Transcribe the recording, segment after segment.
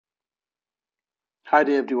Hi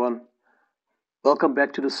there everyone, welcome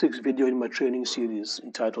back to the sixth video in my training series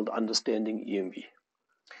entitled Understanding EMV.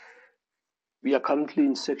 We are currently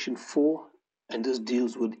in section 4 and this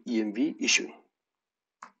deals with EMV issuing.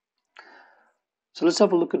 So let's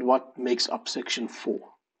have a look at what makes up section 4.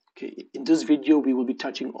 Okay, in this video we will be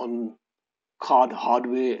touching on card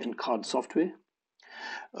hardware and card software.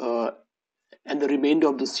 And the remainder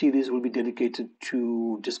of the series will be dedicated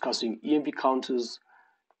to discussing EMV counters,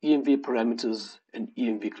 EMV parameters, and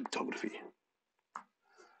EMV cryptography.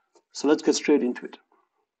 So let's get straight into it.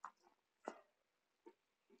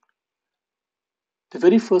 The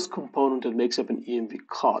very first component that makes up an EMV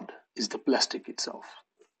card is the plastic itself.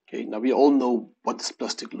 Okay, now we all know what this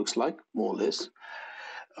plastic looks like, more or less.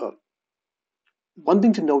 One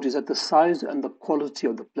thing to note is that the size and the quality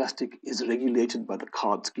of the plastic is regulated by the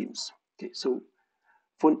card schemes. Okay, so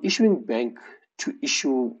for an issuing bank to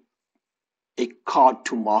issue a card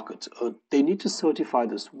to market, they need to certify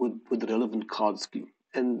this with the relevant card scheme,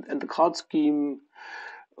 and the card scheme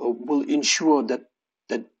will ensure that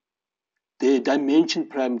the dimension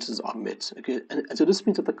parameters are met. Okay, and so this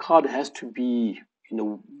means that the card has to be,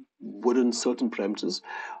 within certain parameters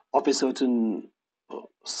of a certain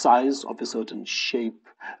size, of a certain shape.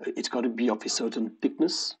 It's got to be of a certain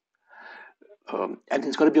thickness, and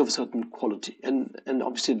it's got to be of a certain quality. And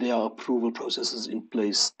obviously there are approval processes in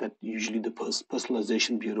place that usually the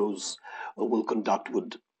personalization bureaus will conduct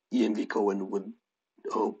with EMVCO and with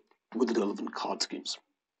the relevant card schemes.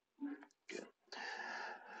 Okay.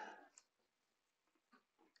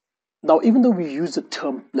 Now, even though we use the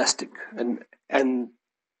term plastic, and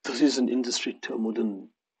this is an industry term within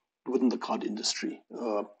the card industry,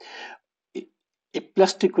 a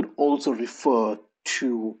plastic could also refer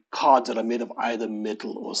to cards that are made of either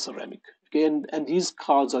metal or ceramic. Okay, and these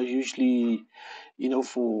cards are usually,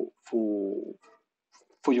 for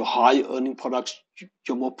your high earning products,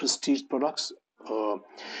 your more prestige products,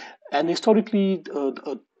 and historically.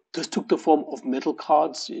 This took the form of metal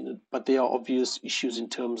cards, but there are obvious issues in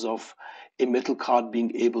terms of a metal card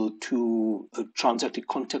being able to transact a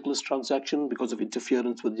contactless transaction because of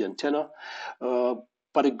interference with the antenna.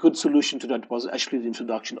 But a good solution to that was actually the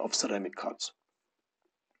introduction of ceramic cards.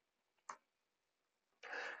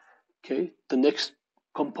 Okay, the next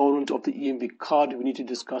component of the EMV card we need to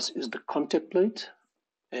discuss is the contact plate.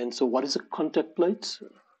 And so what is a contact plate?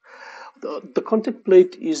 The contact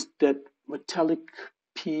plate is that metallic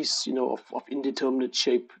piece, of indeterminate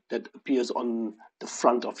shape that appears on the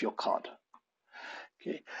front of your card.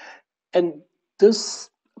 Okay, and this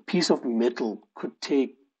piece of metal could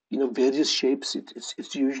take various shapes.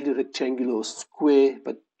 It's usually rectangular or square,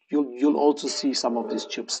 but you'll also see some of these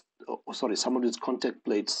chips, some of these contact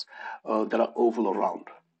plates that are oval or round.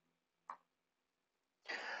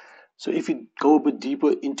 So if you go a bit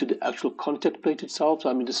deeper into the actual contact plate itself,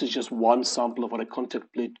 I mean, this is just one sample of what a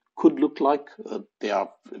contact plate could look like. There are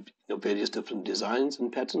various different designs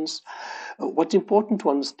and patterns. What's important to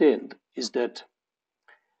understand is that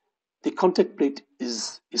the contact plate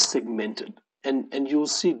is segmented, and you'll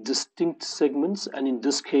see distinct segments, and in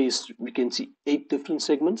this case we can see 8 different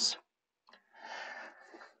segments.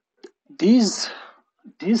 These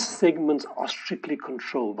segments are strictly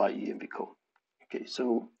controlled by EMVCO. Okay,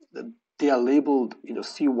 so they are labeled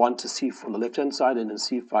C1 to C4 on the left hand side and then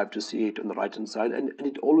C5 to C8 on the right hand side, and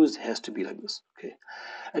it always has to be like this. Okay,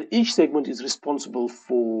 and each segment is responsible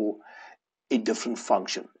for a different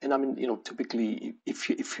function. And I mean, typically if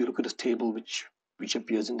you look at this table which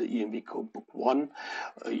appears in the EMVCO book 1,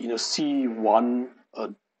 C1,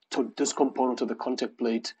 so this component of the contact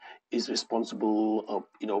plate is responsible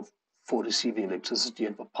for receiving electricity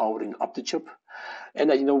and for powering up the chip. And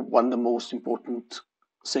one of the most important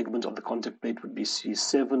segment of the contact plate would be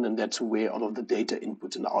C7, and that's where all of the data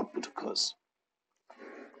input and output occurs.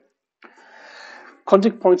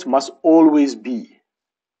 Contact points must always be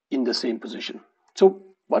in the same position. So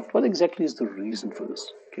what exactly is the reason for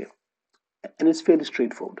this? Okay, and it's fairly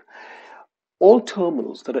straightforward. All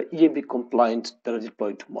terminals that are EMV compliant that are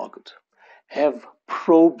deployed to market have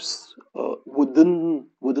probes within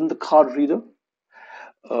the card reader,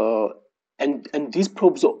 and these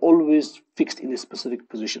probes are always fixed in a specific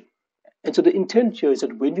position. And so the intent here is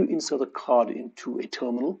that when you insert a card into a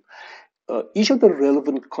terminal, each of the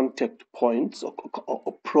relevant contact points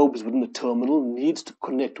or probes within the terminal needs to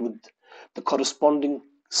connect with the corresponding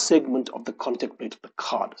segment of the contact plate of the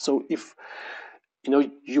card. So if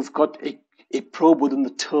you've got a probe within the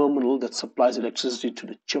terminal that supplies electricity to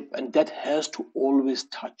the chip, and that has to always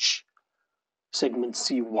touch segment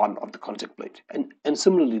C1 of the contact plate. And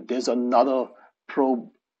similarly, there's another probe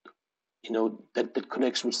that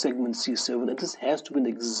connects with segment C7, and this has to be in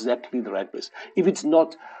exactly the right place. If it's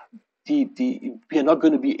not, we are not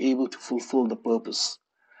going to be able to fulfill the purpose,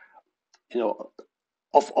 you know,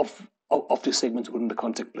 of the segments within the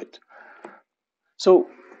contact plate. So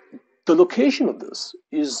the location of this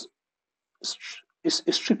is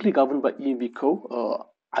strictly governed by EMV code.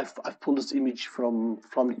 I've pulled this image from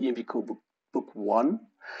the EMV code book 1.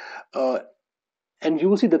 And you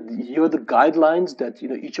will see that here are the guidelines that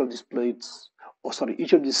each of these plates, or sorry,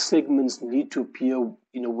 each of these segments need to appear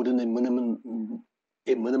within a minimum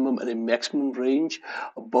and a maximum range,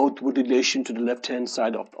 both with relation to the left hand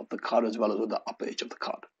side of the card as well as with the upper edge of the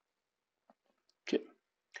card. Okay.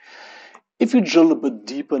 If you drill a bit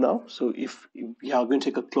deeper now, so if we are going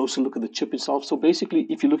to take a closer look at the chip itself. So basically,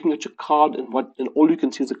 if you're looking at your card and all you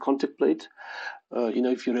can see is a contact plate,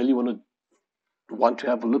 if you really want to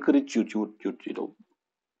have a look at it, you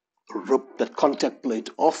rip that contact plate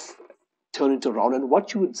off, turn it around, and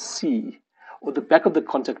what you would see, or the back of the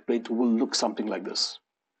contact plate will look something like this,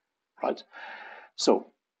 right? So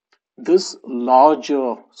this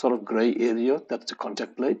larger sort of gray area, that's the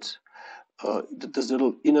contact plate. This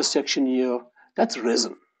little inner section here, that's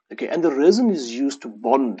resin. Okay, and the resin is used to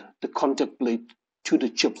bond the contact plate to the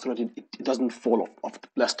chip so that it doesn't fall off the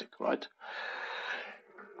plastic, right?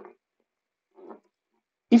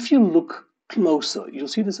 If you look closer, you'll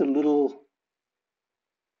see there's a little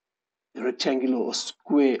rectangular or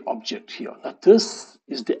square object here. Now this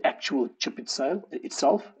is the actual chip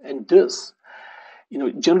itself, and this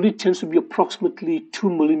generally tends to be approximately 2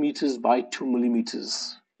 millimeters by 2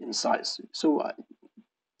 millimeters in size. So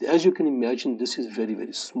as you can imagine, this is very,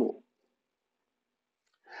 very small.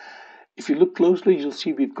 If you look closely, you'll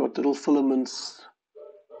see we've got little filaments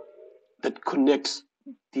that connects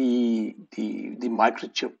the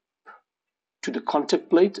microchip to the contact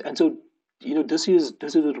plate. And so this is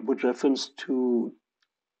with reference to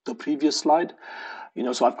the previous slide.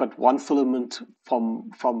 So I've got one filament from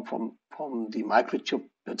the microchip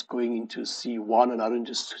that's going into C1, another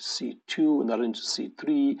into C2, another into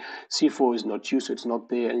C3. C4 is not used, so it's not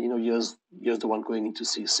there, and here's the one going into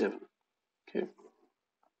C7. Okay.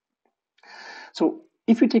 So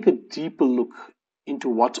if you take a deeper look into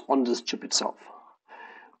what's on this chip itself,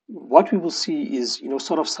 what we will see is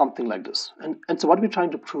sort of something like this. And so what we're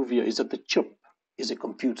trying to prove here is that the chip is a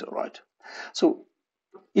computer, right? So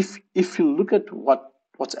if you look at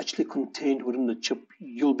what's actually contained within the chip,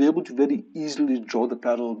 you'll be able to very easily draw the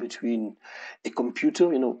parallel between a computer,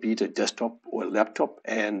 be it a desktop or a laptop,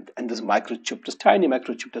 and this microchip, this tiny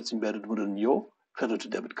microchip that's embedded within your credit or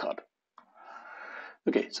debit card.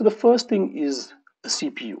 Okay, so the first thing is a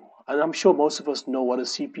CPU. And I'm sure most of us know what a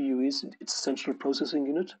CPU is. It's a central processing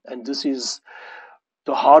unit, and this is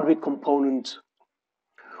the hardware component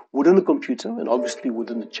within the computer and obviously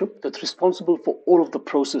within the chip that's responsible for all of the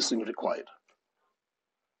processing required.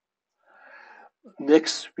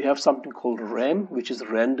 Next, we have something called RAM, which is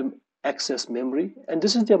random access memory, and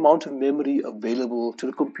this is the amount of memory available to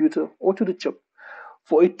the computer or to the chip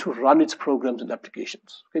for it to run its programs and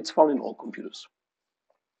applications. It's found in all computers.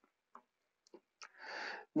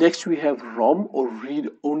 Next, we have ROM, or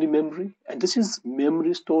read-only memory, and this is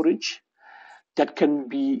memory storage that can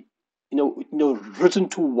be written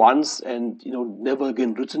to once and never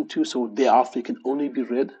again written to, so thereafter it can only be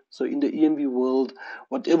read. So in the EMV world,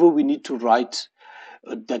 whatever we need to write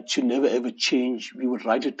that should never ever change, we would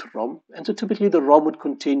write it to ROM, and so typically the ROM would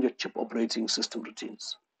contain your chip operating system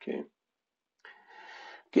routines. Okay.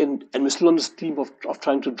 Again, and we're still on this theme of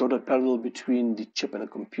trying to draw that parallel between the chip and a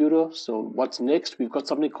computer. So what's next? We've got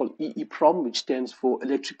something called EEPROM, which stands for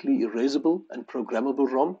electrically erasable and programmable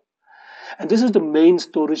ROM. And this is the main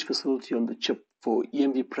storage facility on the chip for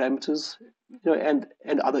EMV parameters, and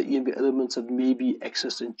other EMV elements that may be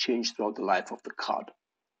accessed and changed throughout the life of the card.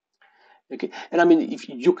 Okay, and I mean, if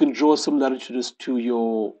you can draw a similarity to this to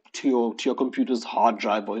your computer's hard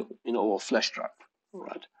drive or flash drive,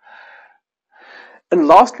 right? And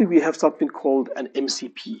lastly, we have something called an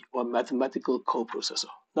MCP, or mathematical coprocessor.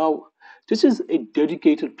 Now, this is a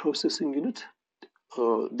dedicated processing unit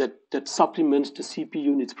that supplements the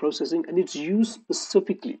CPU in its processing, and it's used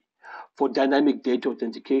specifically for dynamic data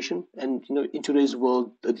authentication. And in today's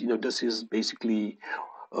world, this is basically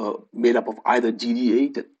made up of either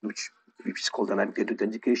DDA, which is called dynamic data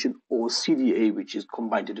authentication, or CDA, which is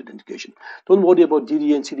combined data authentication. Don't worry about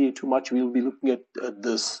DDA and CDA too much. We'll be looking at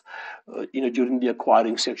this during the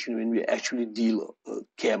acquiring section when we actually deal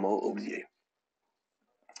CAMO over here.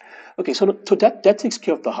 Okay, so that takes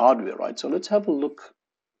care of the hardware, right? So let's have a look,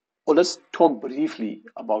 or let's talk briefly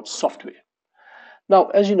about software. Now,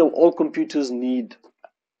 as you know, all computers need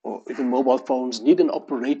or even mobile phones need an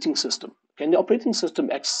operating system. And the operating system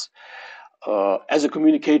acts as a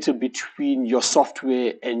communicator between your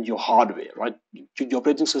software and your hardware, right? The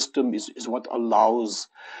operating system is what allows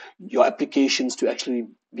your applications to actually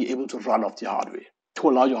be able to run off the hardware, to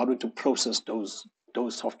allow your hardware to process those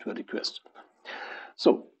software requests.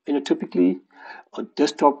 So, typically a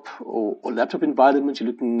desktop or laptop environment, you're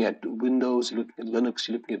looking at Windows, you're looking at Linux,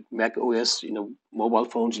 you're looking at Mac OS, mobile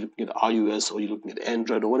phones, you're looking at iOS, or you're looking at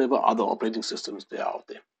Android, or whatever other operating systems there are out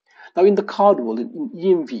there. Now, in the card world, in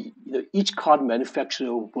EMV, each card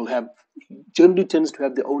manufacturer will generally tends to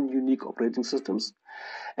have their own unique operating systems,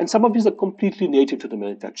 and some of these are completely native to the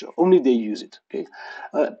manufacturer. Only they use it. Okay,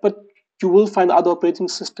 but you will find other operating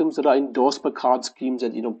systems that are endorsed by card schemes,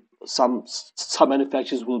 and some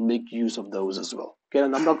manufacturers will make use of those as well. Okay,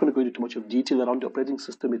 and I'm not going to go into too much of detail around the operating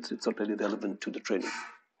system. It's not really relevant to the training.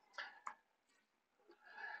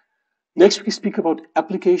 Next, we speak about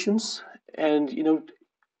applications, and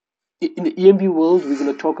in the EMV world, we're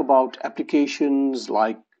going to talk about applications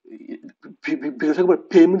like we're talking about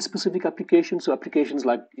payment-specific applications. So applications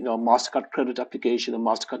like a Mastercard credit application, a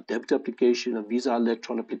Mastercard debit application, a Visa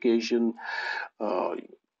Electron application, a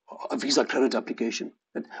Visa credit application,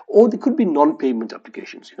 or they could be non-payment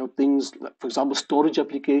applications. Things like, for example, storage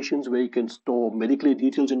applications where you can store medical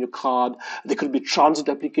details on your card. There could be transit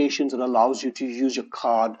applications that allows you to use your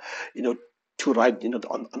card, to ride,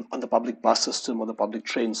 on the public bus system or the public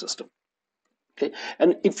train system. Okay,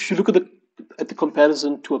 and if you look at the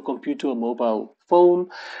comparison to a computer or mobile phone,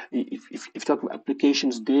 if you talk about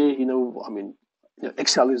applications there,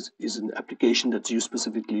 Excel is an application that's used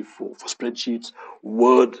specifically for spreadsheets.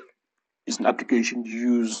 Word is an application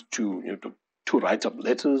used to write up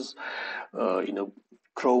letters.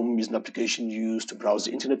 Chrome is an application used to browse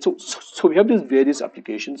the internet. So we have these various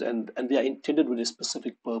applications, and they are intended with a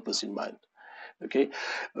specific purpose in mind. Okay,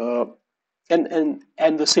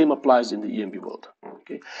 and the same applies in the EMB world.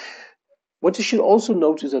 Okay, what you should also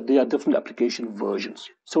note is that there are different application versions.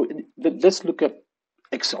 So let's look at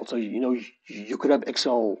Excel. So you could have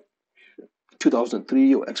Excel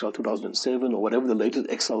 2003 or Excel 2007 or whatever the latest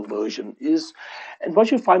Excel version is, and what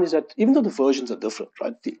you find is that even though the versions are different,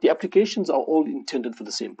 right, the applications are all intended for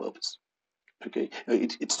the same purpose. Okay,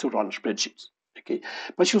 it's to run spreadsheets. Okay,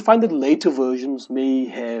 but you'll find that later versions may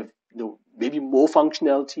have maybe more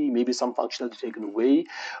functionality, maybe some functionality taken away,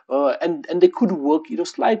 and they could work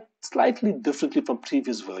slightly differently from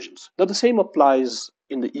previous versions. Now the same applies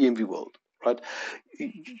in the EMV world, right?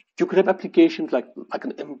 You could have applications like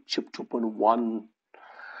an MChip 2.1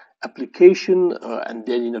 application, and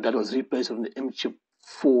then that was replaced with an MChip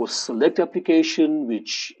 4 select application,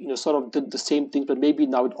 which sort of did the same thing, but maybe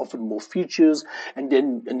now it offered more features, and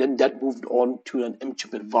then that moved on to an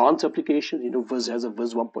MChip advanced application. Viz has a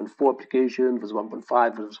Viz 1.4 application, Viz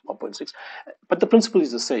 1.5, Viz 1.6, but the principle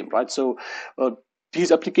is the same, right? So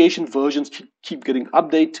these application versions keep getting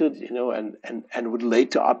updated, and with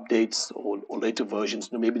later updates or later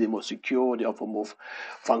versions, maybe they're more secure, they offer more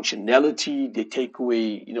functionality, they take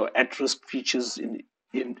away, at-risk features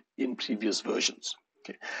in previous versions.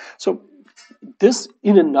 Okay, so this,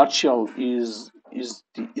 in a nutshell, is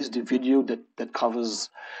the video that covers,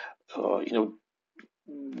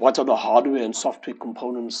 what are the hardware and software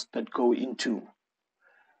components that go into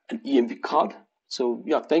an EMV card. So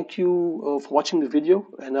yeah, thank you for watching the video,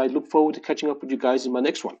 and I look forward to catching up with you guys in my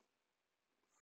next one.